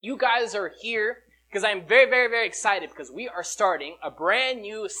You guys are here because I'm very, very, very excited because we are starting a brand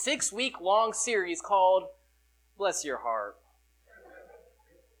new 6-week-long series called Bless Your Heart.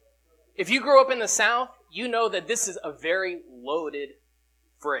 If you grew up in the South, you know that this is a very loaded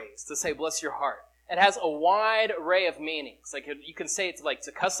phrase to say bless your heart. It has a wide array of meanings. Like you can say it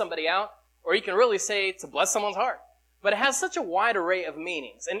to cuss somebody out, or you can really say it to bless someone's heart. But it has such a wide array of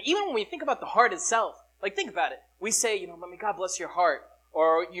meanings. And even when we think about the heart itself, think about it. We say, may God bless your heart.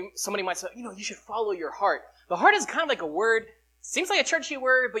 Or somebody might say, you should follow your heart. The heart is kind of like a word, seems like a churchy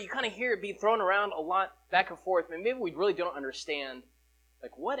word, but you kind of hear it being thrown around a lot back and forth. And maybe we really don't understand,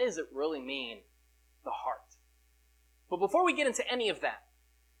 what does it really mean, the heart? But before we get into any of that,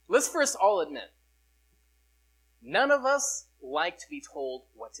 let's first all admit, none of us like to be told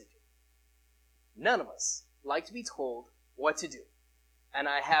what to do. None of us like to be told what to do. And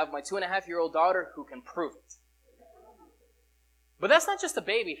I have my 2.5-year-old daughter who can prove it. But that's not just a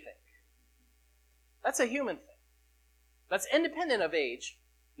baby thing. That's a human thing. That's independent of age.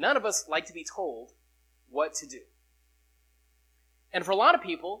 None of us like to be told what to do. And for a lot of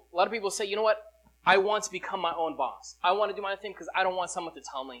people say, you know what? I want to become my own boss. I want to do my own thing because I don't want someone to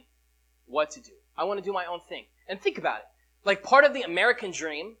tell me what to do. I want to do my own thing. And think about it. Part of the American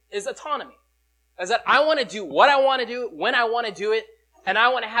dream is autonomy. Is that I want to do what I want to do, when I want to do it, and I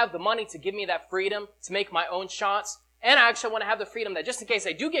want to have the money to give me that freedom to make my own shots. And I actually want to have the freedom that just in case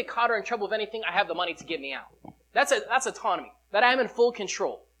I do get caught or in trouble with anything, I have the money to get me out. That's autonomy. That I am in full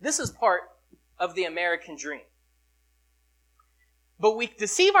control. This is part of the American dream. But we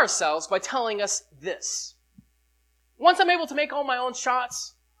deceive ourselves by telling us this. Once I'm able to make all my own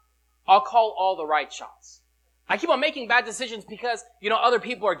shots, I'll call all the right shots. I keep on making bad decisions because, other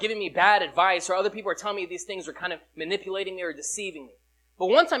people are giving me bad advice or other people are telling me these things are kind of manipulating me or deceiving me. But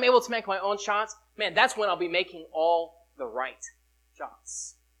once I'm able to make my own shots, that's when I'll be making all the right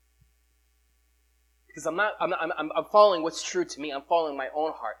shots. Because I'm following what's true to me. I'm following my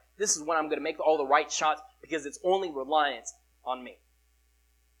own heart. This is when I'm going to make all the right shots because it's only reliant on me.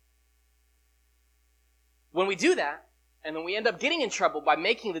 When we do that, and then we end up getting in trouble by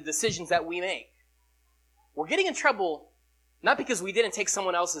making the decisions that we make, we're getting in trouble not because we didn't take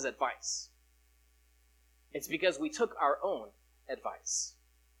someone else's advice. It's because we took our own advice.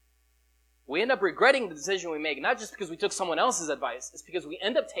 We end up regretting the decision we make, not just because we took someone else's advice, it's because we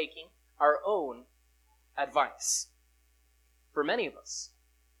end up taking our own advice. For many of us,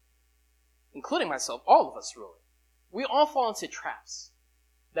 including myself, all of us really, we all fall into traps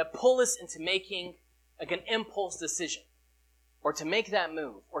that pull us into making an impulse decision, or to make that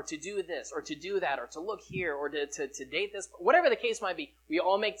move, or to do this, or to do that, or to look here, or to date this, whatever the case might be. We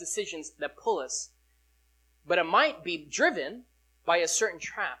all make decisions that pull us, but it might be driven by a certain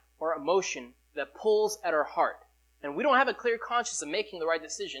trap or emotion that pulls at our heart. And we don't have a clear conscience of making the right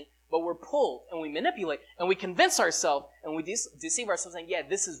decision, but we're pulled and we manipulate and we convince ourselves and we deceive ourselves saying, yeah,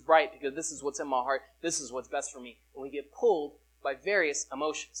 this is right because this is what's in my heart. This is what's best for me. And we get pulled by various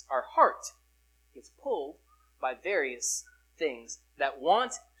emotions. Our heart gets pulled by various things that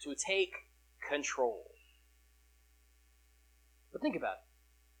want to take control. But think about it.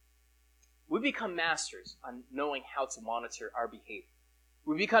 We become masters on knowing how to monitor our behavior.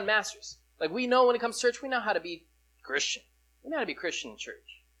 We become masters. We know when it comes to church, we know how to be Christian. We know how to be Christian in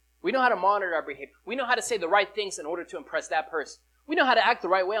church. We know how to monitor our behavior. We know how to say the right things in order to impress that person. We know how to act the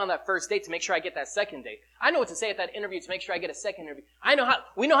right way on that first date to make sure I get that second date. I know what to say at that interview to make sure I get a second interview.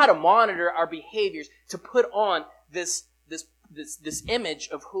 We know how to monitor our behaviors to put on this image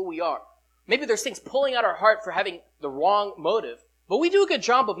of who we are. Maybe there's things pulling at our heart for having the wrong motive, but we do a good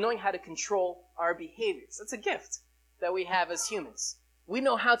job of knowing how to control our behaviors. That's a gift that we have as humans. We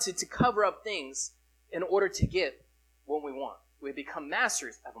know how to cover up things in order to get what we want. We become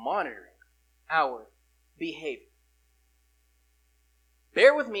masters of monitoring our behavior.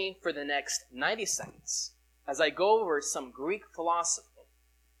 Bear with me for the next 90 seconds as I go over some Greek philosophy,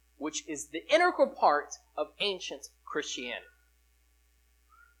 which is the integral part of ancient Christianity.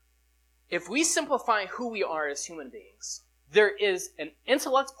 If we simplify who we are as human beings, there is an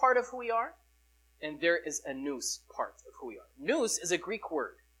intellect part of who we are, and there is a nous part of who we are. Nous is a Greek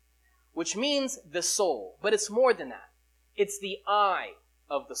word, which means the soul, but it's more than that. It's the eye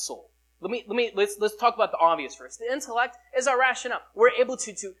of the soul. Let's talk about the obvious first. The intellect is our rationale. We're able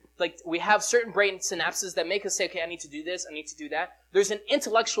to we have certain brain synapses that make us say, okay, I need to do this, I need to do that. There's an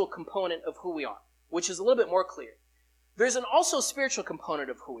intellectual component of who we are, which is a little bit more clear. There's an also spiritual component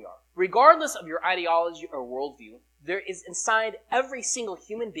of who we are. Regardless of your ideology or worldview, there is inside every single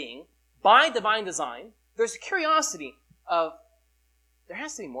human being, by divine design, there's a curiosity of, there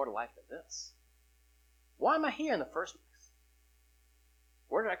has to be more to life than this. Why am I here in the first place?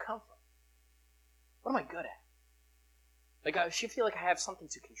 Where did I come from? What am I good at? Like, I should feel like I have something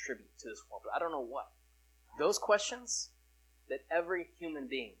to contribute to this world, but I don't know what. Those questions that every human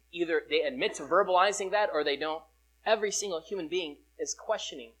being, either they admit to verbalizing that or they don't, every single human being is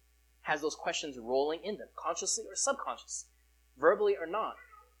questioning, has those questions rolling in them, consciously or subconsciously, verbally or not.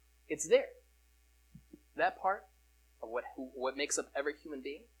 It's there. That part of what makes up every human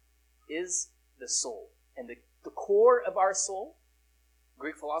being is the soul. And the core of our soul,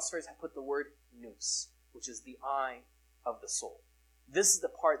 Greek philosophers have put the word nous, which is the eye of the soul. This is the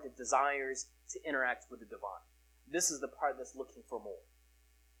part that desires to interact with the divine. This is the part that's looking for more,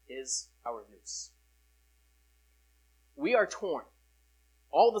 is our nous. We are torn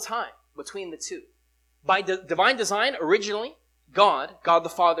all the time between the two. By divine design, originally, God the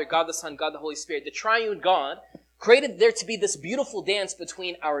Father, God the Son, God the Holy Spirit, the triune God, created there to be this beautiful dance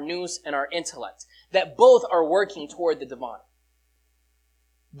between our nous and our intellect, that both are working toward the divine.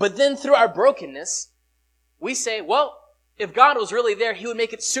 But then through our brokenness, we say, well, if God was really there, he would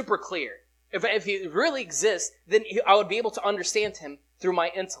make it super clear. If he really exists, then I would be able to understand him through my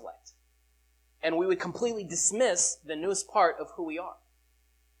intellect. And we would completely dismiss the nous part of who we are.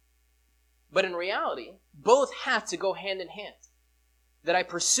 But in reality, both have to go hand in hand. That I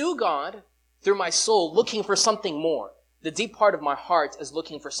pursue God through my soul, looking for something more. The deep part of my heart is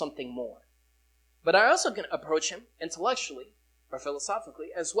looking for something more. But I also can approach him intellectually or philosophically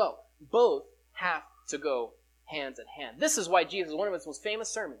as well. Both have to go hand in hand. This is why Jesus, one of his most famous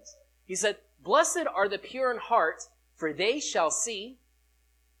sermons, he said, "Blessed are the pure in heart, for they shall see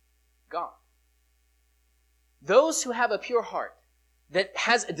God." Those who have a pure heart, that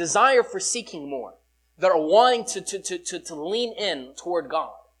has a desire for seeking more, that are wanting to lean in toward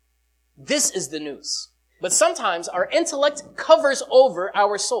God. This is the nous. But sometimes our intellect covers over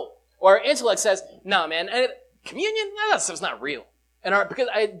our soul. Or our intellect says, nah, man, communion? That stuff's not real. And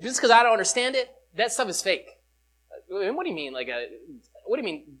just because I don't understand it, that stuff is fake. What do you mean? What do you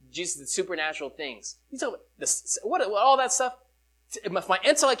mean Jesus did supernatural things? You talk about this, what all that stuff? If my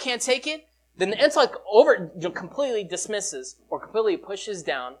intellect can't take it, then the intellect completely dismisses or completely pushes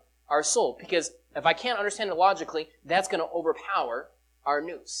down our soul. Because if I can't understand it logically, that's going to overpower our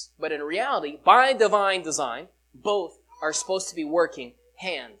nous. But in reality, by divine design, both are supposed to be working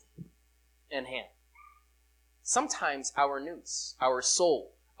hand in hand. Sometimes our nous, our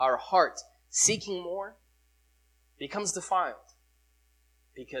soul, our heart, seeking more, becomes defiled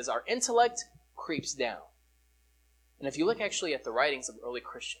because our intellect creeps down. And if you look actually at the writings of early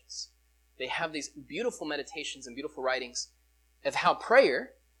Christians, they have these beautiful meditations and beautiful writings of how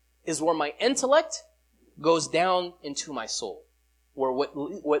prayer is where my intellect goes down into my soul. Where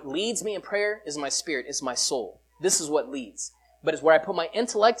what leads me in prayer is my spirit, is my soul. This is what leads. But it's where I put my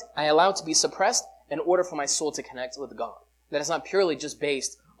intellect, I allow it to be suppressed in order for my soul to connect with God. That is not purely just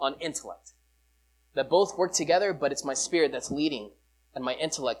based on intellect. That both work together, but it's my spirit that's leading, and my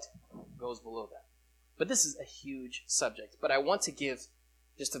intellect goes below that. But this is a huge subject. But I want to give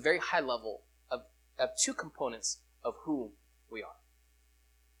just a very high level of two components of who we are.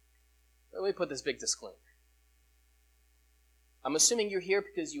 Let me put this big disclaimer. I'm assuming you're here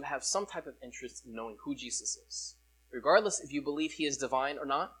because you have some type of interest in knowing who Jesus is. Regardless if you believe he is divine or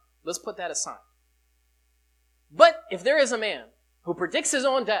not, let's put that aside. But if there is a man who predicts his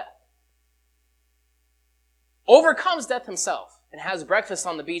own death, overcomes death himself, and has breakfast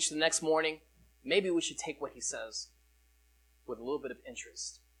on the beach the next morning, maybe we should take what he says with a little bit of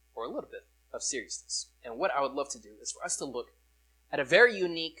interest or a little bit of seriousness. And what I would love to do is for us to look at a very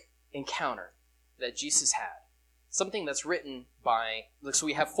unique encounter that Jesus had. Something that's written by, so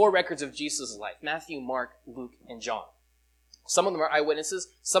we have 4 records of Jesus' life: Matthew, Mark, Luke, and John. Some of them are eyewitnesses.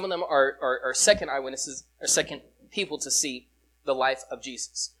 Some of them are second eyewitnesses, or second people to see the life of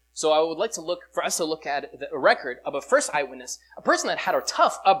Jesus. So I would like to for us to look at a record of a first eyewitness, a person that had a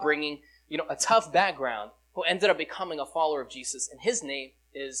tough upbringing, a tough background, who ended up becoming a follower of Jesus, and his name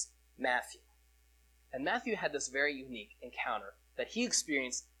is Matthew. And Matthew had this very unique encounter that he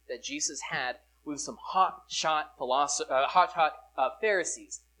experienced that Jesus had with some hot-shot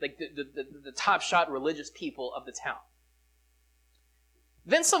Pharisees, like the top-shot religious people of the town.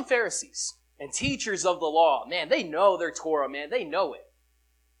 Then some Pharisees and teachers of the law, man, they know their Torah, man, they know it.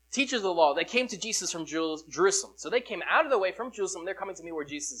 Teachers of the law, they came to Jesus from Jerusalem. So they came out of the way from Jerusalem, they're coming to me where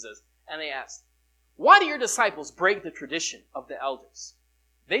Jesus is, and they asked, "Why do your disciples break the tradition of the elders?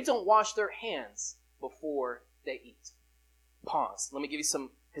 They don't wash their hands before they eat." Pause. Let me give you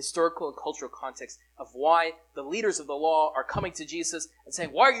some historical and cultural context of why the leaders of the law are coming to Jesus and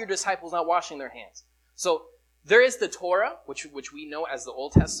saying, "Why are your disciples not washing their hands?" So there is the Torah, which we know as the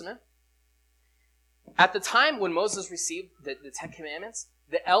Old Testament. At the time when Moses received the Ten Commandments,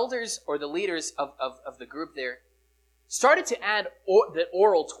 the elders or the leaders of the group there started to add the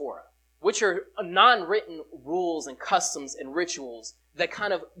oral Torah, which are non-written rules and customs and rituals that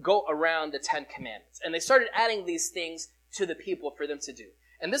kind of go around the Ten Commandments. And they started adding these things to the people for them to do.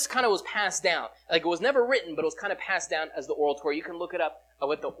 And this kind of was passed down. Like, it was never written, but it was kind of passed down as the oral Torah. You can look it up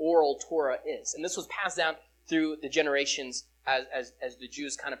what the oral Torah is. And this was passed down through the generations as the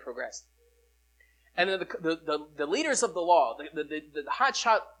Jews kind of progressed. And then the leaders of the law, the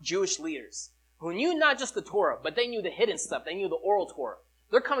hotshot Jewish leaders, who knew not just the Torah, but they knew the hidden stuff. They knew the oral Torah.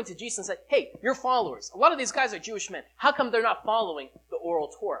 They're coming to Jesus and say, hey, you're followers. A lot of these guys are Jewish men. How come they're not following the oral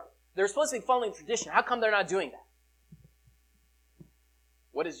Torah? They're supposed to be following tradition. How come they're not doing that?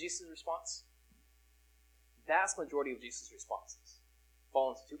 What is Jesus' response? The vast majority of Jesus' responses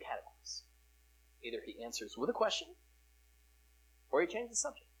fall into two categories. Either he answers with a question, or he changes the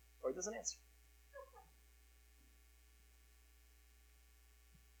subject, or he doesn't answer.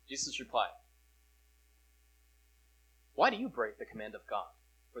 Jesus replied, why do you break the command of God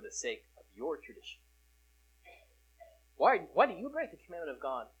for the sake of your tradition? Why do you break the commandment of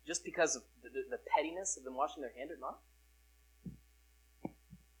God just because of the pettiness of them washing their hand or not?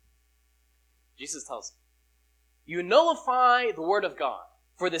 Jesus tells them, you nullify the word of God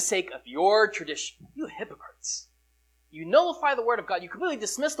for the sake of your tradition. You hypocrites. You nullify the word of God. You completely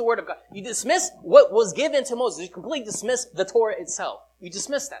dismiss the word of God. You dismiss what was given to Moses. You completely dismiss the Torah itself. You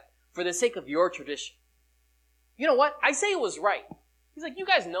dismiss that for the sake of your tradition. You know what? Isaiah was right. He's like, you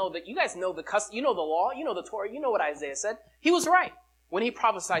guys know the custom, you know the law, you know the Torah, you know what Isaiah said. He was right when he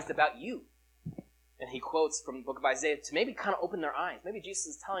prophesied about you. And he quotes from the book of Isaiah to maybe kind of open their eyes. Maybe Jesus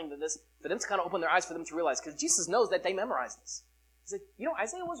is telling them this for them to kind of open their eyes for them to realize, because Jesus knows that they memorize this. He's like, you know,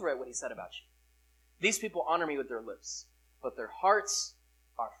 Isaiah was right what he said about you. These people honor me with their lips, but their hearts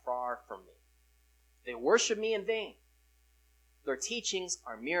are far from me. They worship me in vain. Their teachings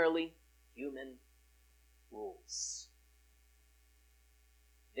are merely human rules.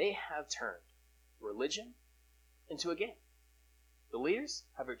 They have turned religion into a game. The leaders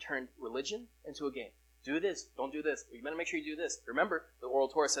have turned religion into a game. Do this, don't do this. You better make sure you do this. Remember, the oral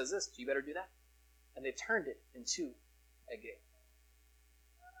Torah says this, so you better do that. And they've turned it into a game.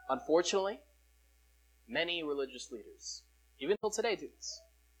 Unfortunately, many religious leaders, even till today, do this.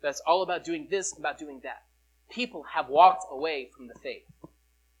 That's all about doing this, about doing that. People have walked away from the faith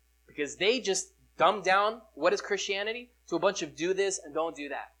because they just dumbed down what is Christianity to a bunch of do this and don't do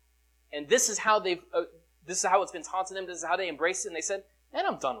that. And this is how this is how it's been taught to them. This is how they embraced it. And they said, man,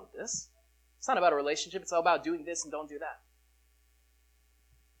 I'm done with this. It's not about a relationship. It's all about doing this and don't do that.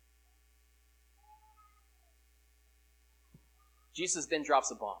 Jesus then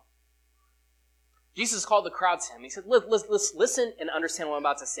drops a bomb. Jesus called the crowd to him. He said, let's listen and understand what I'm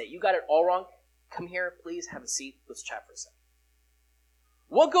about to say. You got it all wrong. Come here, please have a seat. Let's chat for a second.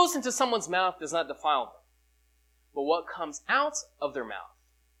 What goes into someone's mouth does not defile them, but what comes out of their mouth,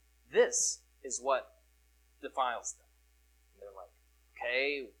 this is what defiles them. And they're like,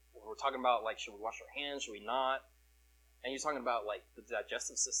 okay, we're talking about, like, should we wash our hands? Should we not? And you're talking about, like, the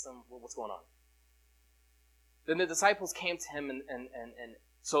digestive system. What's going on? Then the disciples came to him, and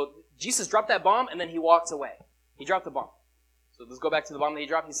so Jesus dropped that bomb, and then he walked away. He dropped the bomb. So let's go back to the bomb that he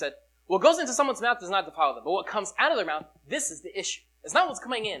dropped. He said, what goes into someone's mouth does not defile them, but what comes out of their mouth, this is the issue. It's not what's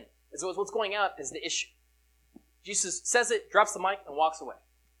coming in. It's what's going out is the issue. Jesus says it, drops the mic, and walks away.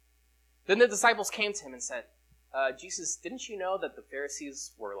 Then the disciples came to him and said, Jesus, didn't you know that the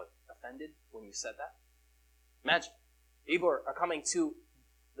Pharisees were, like, offended when you said that? Imagine. People are coming to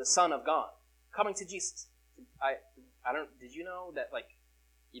the Son of God, coming to Jesus. Did you know that, like,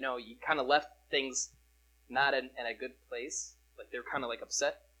 you know, you kind of left things not in a good place? Like, they're kind of, like,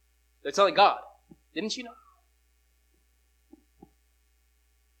 upset. They're telling God, didn't you know?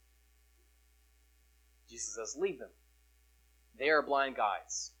 Jesus says, leave them. They are blind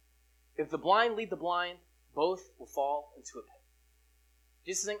guides. If the blind lead the blind, both will fall into a pit.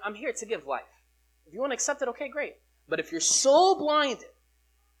 Jesus is saying, I'm here to give life. If you want to accept it, okay, great. But if you're so blinded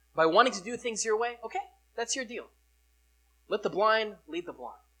by wanting to do things your way, okay, that's your deal. Let the blind lead the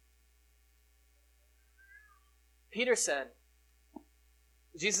blind. Peter said,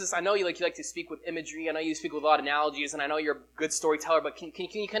 Jesus, I know you like to speak with imagery. I know you speak with a lot of analogies, and I know you're a good storyteller, but can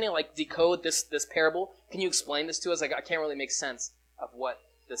you kind of like decode this parable? Can you explain this to us? Like, I can't really make sense of what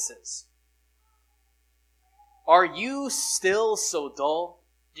this is. Are you still so dull?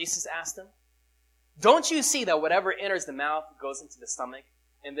 Jesus asked him. Don't you see that whatever enters the mouth goes into the stomach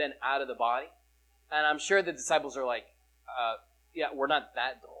and then out of the body? And I'm sure the disciples are like, yeah, we're not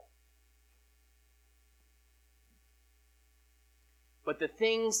that dull. but the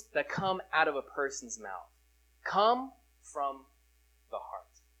things that come out of a person's mouth come from the heart.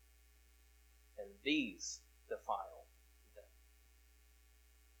 And these defile them.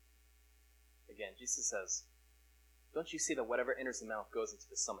 Again, Jesus says, don't you see that whatever enters the mouth goes into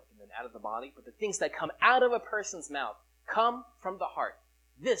the stomach and then out of the body? But the things that come out of a person's mouth come from the heart.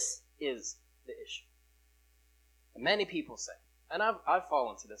 This is the issue. And many people say, and I've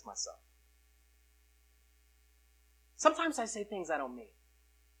fallen into this myself. Sometimes I say things I don't mean.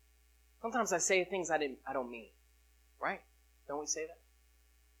 Sometimes I say things I don't mean. Right? Don't we say that?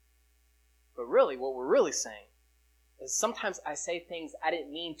 But really, what we're really saying is sometimes I say things I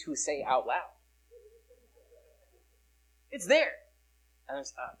didn't mean to say out loud. It's there. And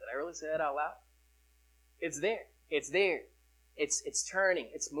did I really say that out loud? It's there. It's there. It's turning.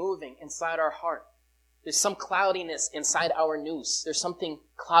 It's moving inside our heart. There's some cloudiness inside our nous. There's something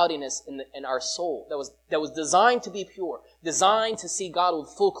cloudiness in our soul that was designed to be pure, designed to see God with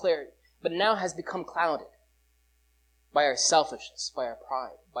full clarity, but now has become clouded by our selfishness, by our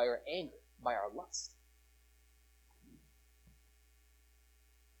pride, by our anger, by our lust.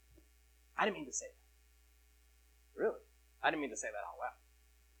 I didn't mean to say that. Really? I didn't mean to say that out loud.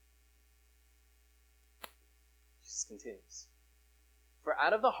 Jesus continues. For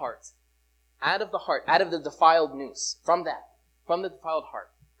out of the defiled nous, from the defiled heart,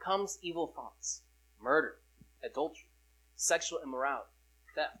 comes evil thoughts, murder, adultery, sexual immorality,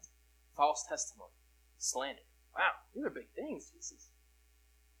 theft, false testimony, slander. Wow, these are big things, Jesus.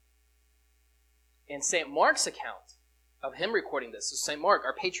 In St. Mark's account of him recording this, so St. Mark,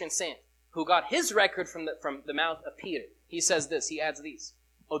 our patron saint, who got his record from the mouth of Peter, he says this, he adds these: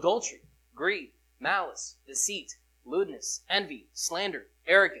 adultery, greed, malice, deceit, lewdness, envy, slander,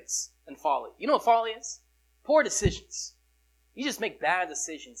 arrogance, and folly. You know what folly is? Poor decisions. You just make bad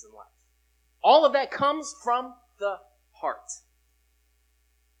decisions in life. All of that comes from the heart.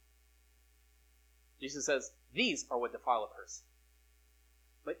 Jesus says, these are what defile a person.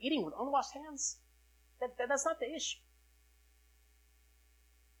 But eating with unwashed hands, that's not the issue.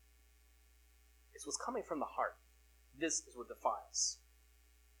 It's what's coming from the heart. This is what defiles.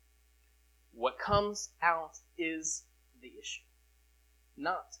 What comes out is the issue,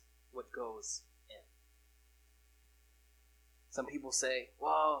 not what goes in. Some people say,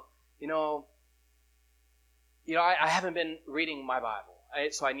 well, I haven't been reading my Bible,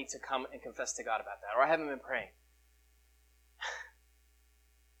 so I need to come and confess to God about that, or I haven't been praying.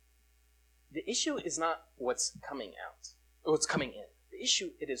 The issue is not what's coming out, or what's coming in. The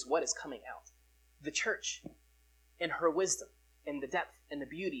issue, it is what is coming out. The church, in her wisdom, in the depth and the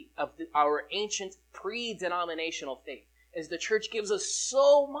beauty of our ancient pre-denominational faith, is the church gives us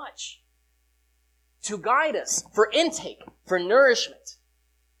so much to guide us for intake, for nourishment,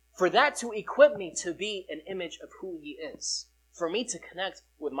 for that to equip me to be an image of who He is, for me to connect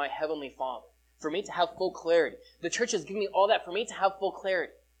with my Heavenly Father, for me to have full clarity. The church has given me all that for me to have full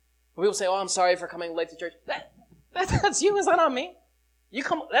clarity. When people say, oh, I'm sorry for coming late to church, that's you, it's not on me.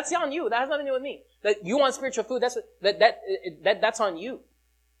 That's on you. That has nothing to do with me. That you want spiritual food, that's on you.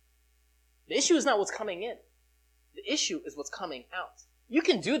 The issue is not what's coming in. The issue is what's coming out. You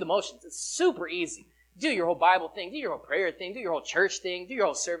can do the motions. It's super easy. Do your whole Bible thing, do your whole prayer thing, do your whole church thing, do your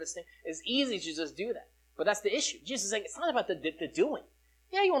whole service thing. It's easy to just do that. But that's the issue. Jesus is saying it's not about the doing.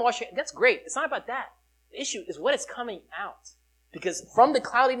 Yeah, you want to wash your hands. That's great. It's not about that. The issue is what is coming out. Because from the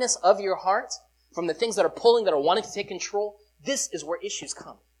cloudiness of your heart, from the things that are pulling, that are wanting to take control, this is where issues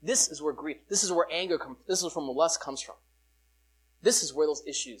come. This is where greed, this is where anger comes, this is where lust comes from. This is where those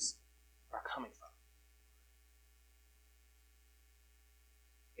issues are coming from.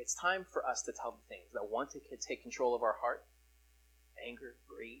 It's time for us to tell the things that want to take control of our heart, anger,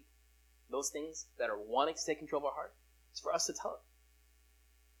 greed, those things that are wanting to take control of our heart. It's for us to tell it.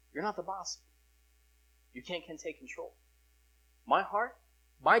 You're not the boss. You can't take control. My heart,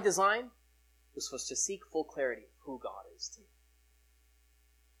 my design, was supposed to seek full clarity of who God is to me.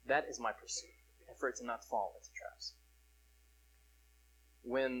 That is my pursuit, and for it to not fall into traps.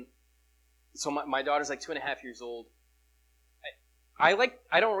 My daughter's like 2.5 years old. I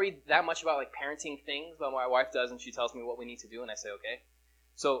don't read that much about like parenting things, but my wife does, and she tells me what we need to do, and I say okay.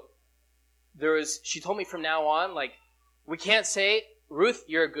 So she told me from now on, like, we can't say, Ruth,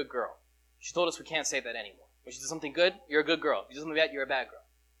 you're a good girl. She told us we can't say that anymore. When she does something good, you're a good girl. If you do something bad, you're a bad girl.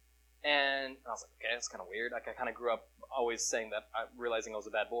 And I was like, okay, that's kind of weird. Like, I kind of grew up always saying that, realizing I was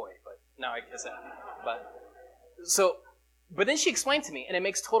a bad boy, but now I guess that. But then she explained to me, and it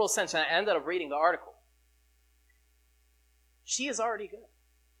makes total sense, and I ended up reading the article. She is already good.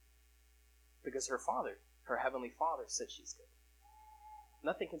 Because her Father, her Heavenly Father, said she's good.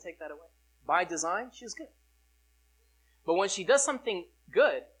 Nothing can take that away. By design, she's good. But when she does something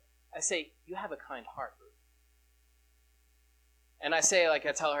good, I say, you have a kind heart, Ruth. And I say, like,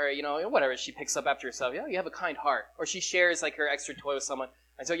 I tell her, whatever she picks up after herself, you have a kind heart. Or she shares, like, her extra toy with someone.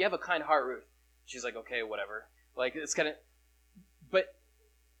 I say, you have a kind heart, Ruth. She's like, okay, whatever. Like, it's kind of, but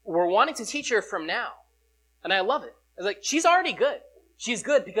we're wanting to teach her from now. And I love it. It's like, she's already good. She's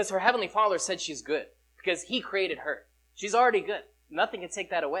good because her Heavenly Father said she's good. Because He created her. She's already good. Nothing can take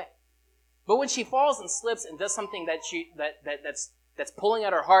that away. But when she falls and slips and does something that's pulling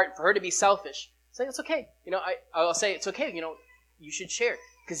at her heart for her to be selfish, say, it's okay. I'll say, it's okay. You should share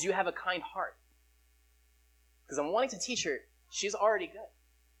because you have a kind heart. Because I'm wanting to teach her, she's already good.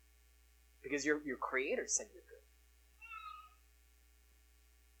 Because your Creator said you're good.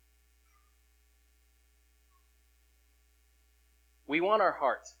 We want our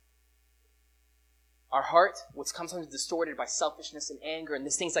heart. Our heart, which comes sometimes distorted by selfishness and anger and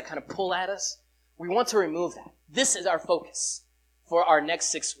these things that kind of pull at us, we want to remove that. This is our focus for our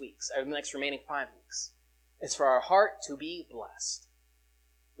next 6 weeks, our next remaining 5 weeks. It's for our heart to be blessed.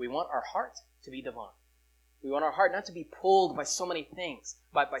 We want our heart to be divine. We want our heart not to be pulled by so many things,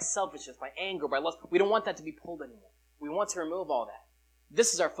 by selfishness, by anger, by lust. We don't want that to be pulled anymore. We want to remove all that.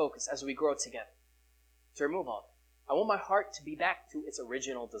 This is our focus as we grow together, to remove all that. I want my heart to be back to its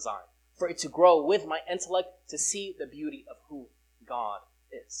original design, for it to grow with my intellect to see the beauty of who God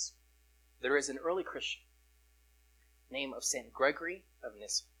is. There is an early Christian named of St. Gregory of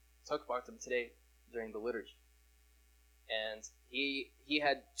Nyssa. I talked about him today during the liturgy. And he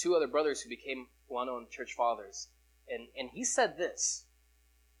had 2 other brothers who became well-known church fathers. And he said this,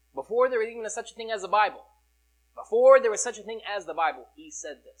 before there was even such a thing as the Bible, he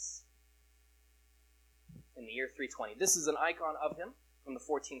said this in the year 320. This is an icon of him from the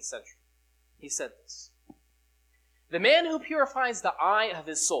 14th century. He said this: the man who purifies the eye of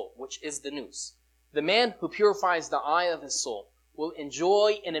his soul, which is the nous, the man who purifies the eye of his soul will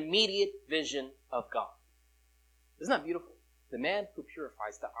enjoy an immediate vision of God. Isn't that beautiful? The man who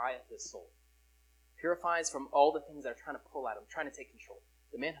purifies the eye of his soul, purifies from all the things that are trying to pull at him, trying to take control.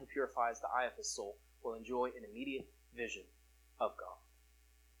 The man who purifies the eye of his soul will enjoy an immediate vision of God.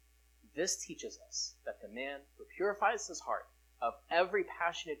 This teaches us that the man who purifies his heart of every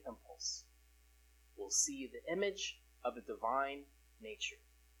passionate impulse will see the image of the divine nature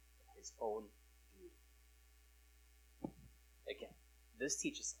in his own beauty. Again, this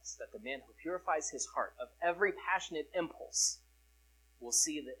teaches us that the man who purifies his heart of every passionate impulse will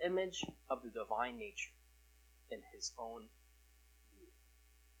see the image of the divine nature in his own beauty.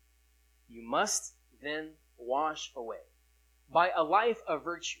 You must then wash away, by a life of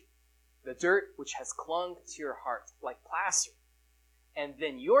virtue, the dirt which has clung to your heart like plaster, and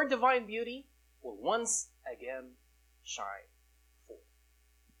then your divine beauty will once again shine forth.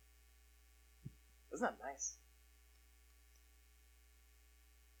 Isn't that nice?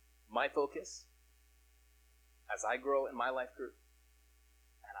 My focus, as I grow in my life group,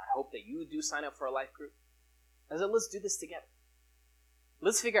 and I hope that you do sign up for a life group, is that let's do this together.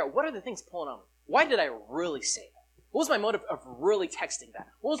 Let's figure out what are the things pulling on me. Why did I really say that? What was my motive of really texting that?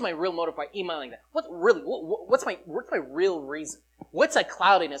 What was my real motive by emailing that? What's my real reason? What's that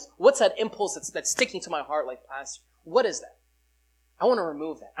cloudiness? What's that impulse that's sticking to my heart like plaster? What is that? I want to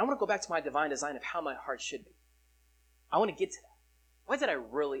remove that. I want to go back to my divine design of how my heart should be. I want to get to that. Why did I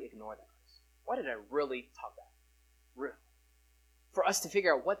really ignore that? Why did I really talk that? Really? For us to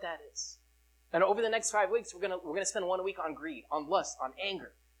figure out what that is. And over the next 5 weeks, we're gonna spend 1 week on greed, on lust, on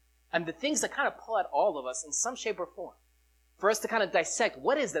anger, and the things that kind of pull at all of us in some shape or form. For us to kind of dissect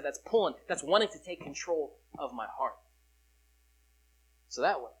what is that that's pulling, that's wanting to take control of my heart. So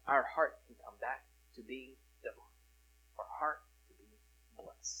that way, our heart can come back to being divine. Our heart to be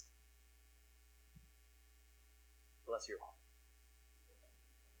blessed. Bless your heart.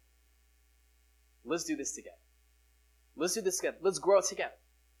 Let's do this together. Let's do this together. Let's grow together.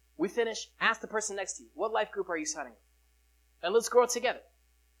 We finish, ask the person next to you, what life group are you signing up for? And let's grow together.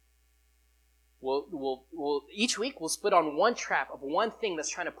 We'll each week we'll split on one trap of one thing that's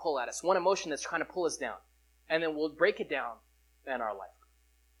trying to pull at us, one emotion that's trying to pull us down. And then we'll break it down in our life group.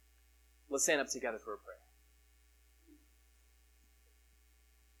 Let's stand up together for a prayer.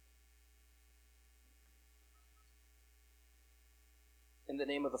 In the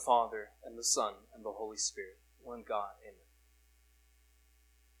name of the Father, and the Son, and the Holy Spirit, one God, amen.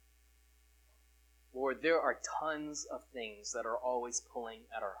 Lord, there are tons of things that are always pulling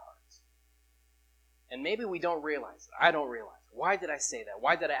at our hearts. And maybe we don't realize it. I don't realize it. Why did I say that?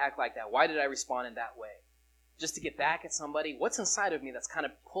 Why did I act like that? Why did I respond in that way? Just to get back at somebody? What's inside of me that's kind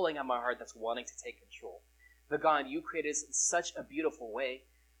of pulling at my heart, that's wanting to take control? But God, you created us in such a beautiful way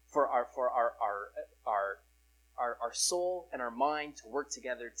for our our soul and our mind to work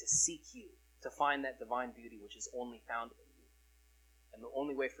together to seek you, to find that divine beauty which is only found in you. And the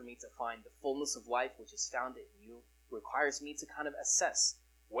only way for me to find the fullness of life which is found in you requires me to kind of assess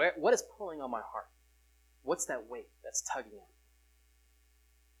what is pulling on my heart. What's that weight that's tugging at me?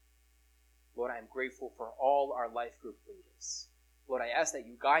 Lord, I am grateful for all our life group leaders. Lord, I ask that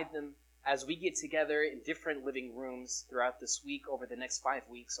you guide them as we get together in different living rooms throughout this week, over the next 5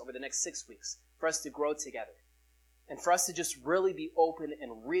 weeks, over the next 6 weeks, for us to grow together. And for us to just really be open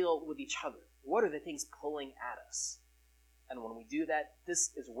and real with each other. What are the things pulling at us? And when we do that,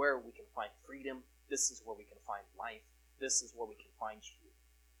 this is where we can find freedom. This is where we can find life. This is where we can find you.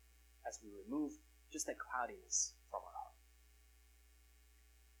 As we remove just that cloudiness from our heart.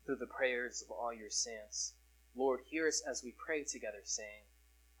 Through the prayers of all your saints, Lord, hear us as we pray together, saying,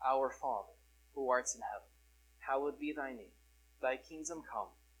 Our Father, who art in heaven, hallowed be thy name. Thy kingdom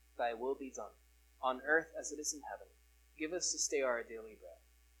come, thy will be done, on earth as it is in heaven. Give us this day our daily bread,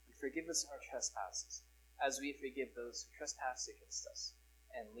 and forgive us our trespasses, as we forgive those who trespass against us.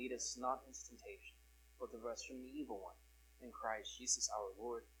 And lead us not into temptation, but deliver us from the evil one. In Christ Jesus our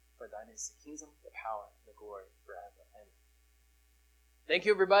Lord, for thine is the kingdom, the power, and the glory forever. Amen. Thank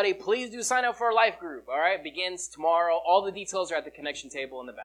you, everybody. Please do sign up for our life group. All right, it begins tomorrow. All the details are at the connection table in the back.